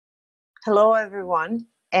Hello, everyone.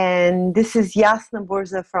 And this is Yasna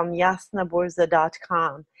Burza from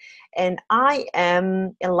yasnaburza.com. And I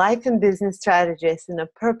am a life and business strategist and a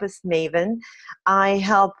purpose maven. I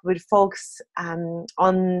help with folks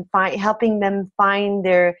helping them find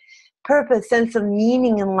their purpose, sense of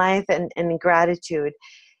meaning in life, and gratitude,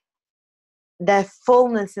 that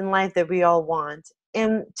fullness in life that we all want.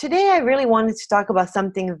 And today I really wanted to talk about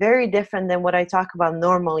something very different than what I talk about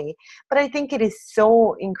normally, but I think it is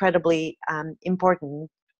so incredibly important.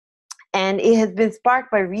 And it has been sparked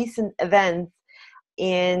by recent events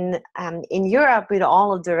in Europe with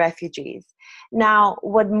all of the refugees. Now,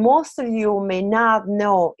 what most of you may not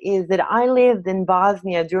know is that I lived in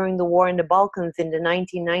Bosnia during the war in the Balkans in the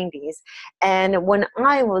 1990s. And when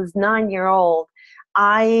I was 9 years old,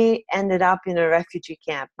 I ended up in a refugee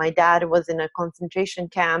camp. My dad was in a concentration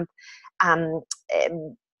camp. Um,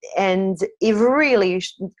 and it really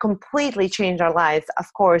completely changed our lives, of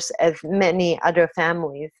course, as many other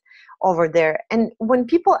families over there. And when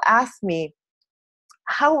people ask me,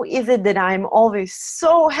 how is it that I'm always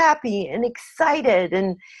so happy and excited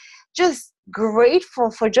and just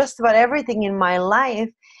grateful for just about everything in my life?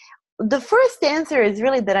 The first answer is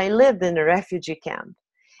really that I lived in a refugee camp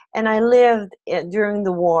and I lived during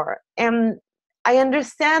the war. And I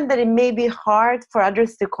understand that it may be hard for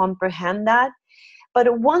others to comprehend that,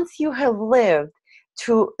 but once you have lived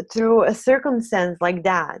through a circumstance like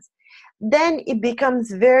that, then it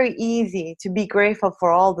becomes very easy to be grateful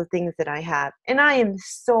for all the things that I have. And I am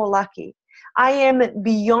so lucky. I am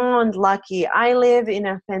beyond lucky. I live in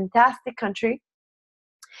a fantastic country.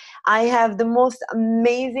 I have the most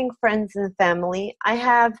amazing friends and family. I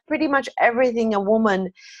have pretty much everything a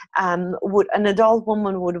woman an adult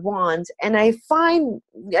woman would want. And I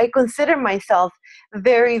consider myself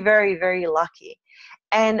very, very, very lucky.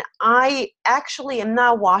 And I actually am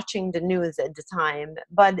not watching the news at the time,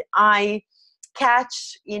 but I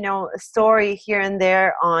catch, a story here and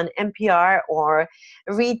there on NPR or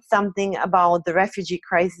read something about the refugee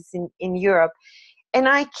crisis in Europe. And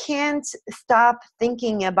I can't stop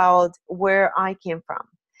thinking about where I came from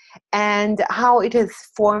and how it has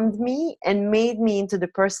formed me and made me into the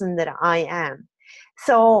person that I am.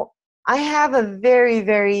 So I have a very,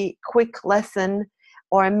 very quick lesson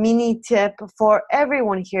or a mini tip for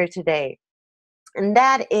everyone here today. And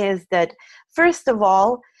that is that, first of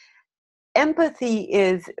all, empathy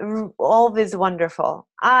is always wonderful.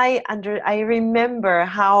 I remember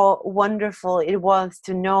how wonderful it was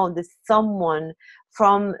to know that someone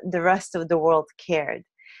from the rest of the world cared,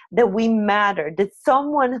 that we mattered, that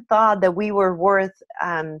someone thought that we were worth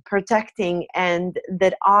protecting and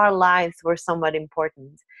that our lives were somewhat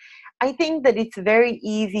important. I think that it's very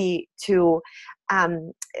easy to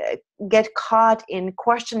um, get caught in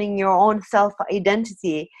questioning your own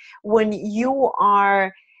self-identity when you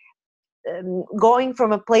are going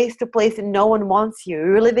from a place to place and no one wants you.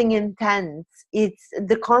 You're living in tents. It's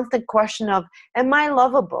the constant question of, am I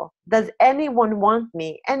lovable? Does anyone want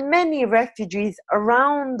me? And many refugees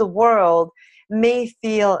around the world may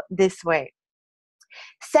feel this way.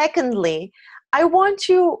 Secondly, I want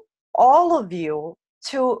all of you,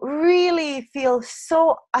 to really feel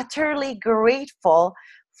so utterly grateful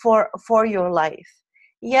for your life.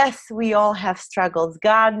 Yes, we all have struggles.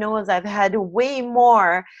 God knows I've had way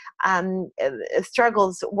more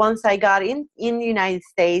struggles once I got in the United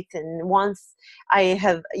States and once I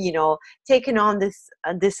have, taken on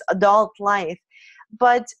this adult life.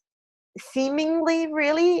 But seemingly,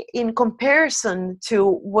 really, in comparison to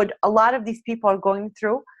what a lot of these people are going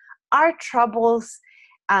through, our troubles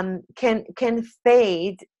can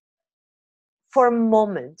fade for a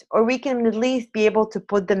moment, or we can at least be able to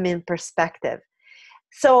put them in perspective.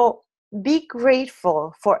 So be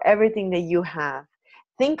grateful for everything that you have.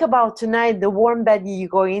 Think about tonight, the warm bed you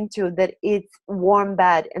go into, that it's warm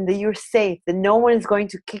bed and that you're safe, that no one is going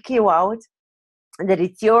to kick you out, that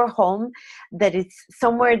it's your home, that it's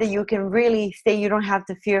somewhere that you can really stay. You don't have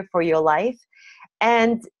to fear for your life.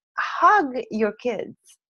 And hug your kids.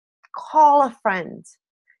 Call a friend.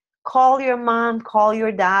 Call your mom, call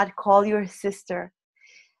your dad, call your sister.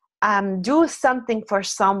 Do something for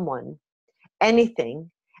someone,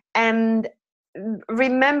 anything. And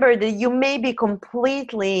remember that you may be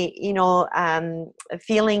completely,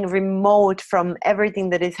 feeling remote from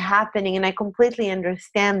everything that is happening. And I completely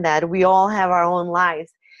understand that. We all have our own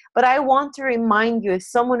lives. But I want to remind you,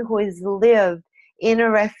 as someone who has lived in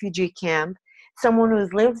a refugee camp, someone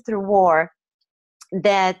who's lived through war,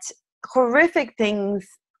 that horrific things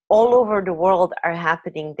all over the world are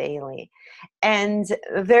happening daily. And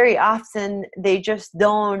very often they just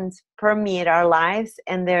don't permeate our lives,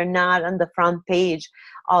 and they're not on the front page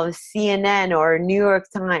of CNN or New York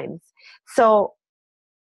Times. So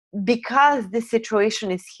because this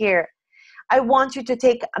situation is here, I want you to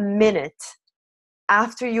take a minute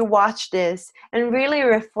after you watch this and really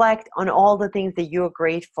reflect on all the things that you're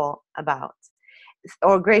grateful about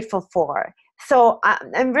or grateful for. So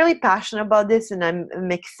I'm really passionate about this, and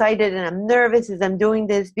I'm excited and I'm nervous as I'm doing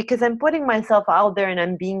this because I'm putting myself out there and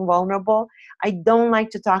I'm being vulnerable. I don't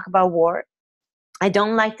like to talk about war. I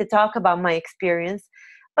don't like to talk about my experience,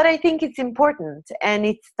 but I think it's important and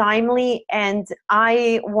it's timely, and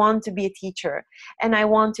I want to be a teacher and I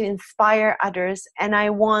want to inspire others, and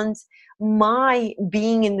I want my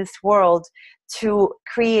being in this world to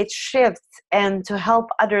create shifts and to help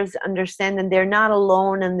others understand that they're not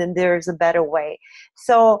alone and then there's a better way.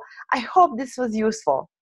 So I hope this was useful.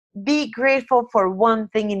 Be grateful for one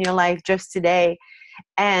thing in your life just today,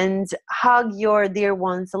 and hug your dear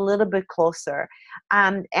ones a little bit closer.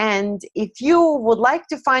 And if you would like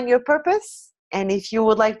to find your purpose, and if you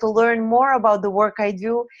would like to learn more about the work I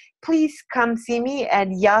do, please come see me at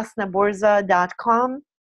yasnaborza.com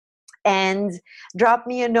and drop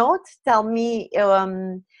me a note. Tell me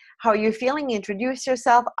how you're feeling. Introduce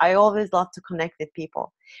yourself. I always love to connect with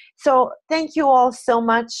people. So thank you all so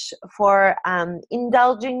much for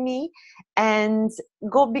indulging me, and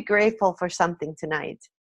go be grateful for something tonight.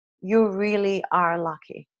 You really are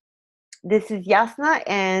lucky. This is Yasna,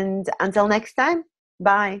 and until next time,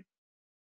 bye.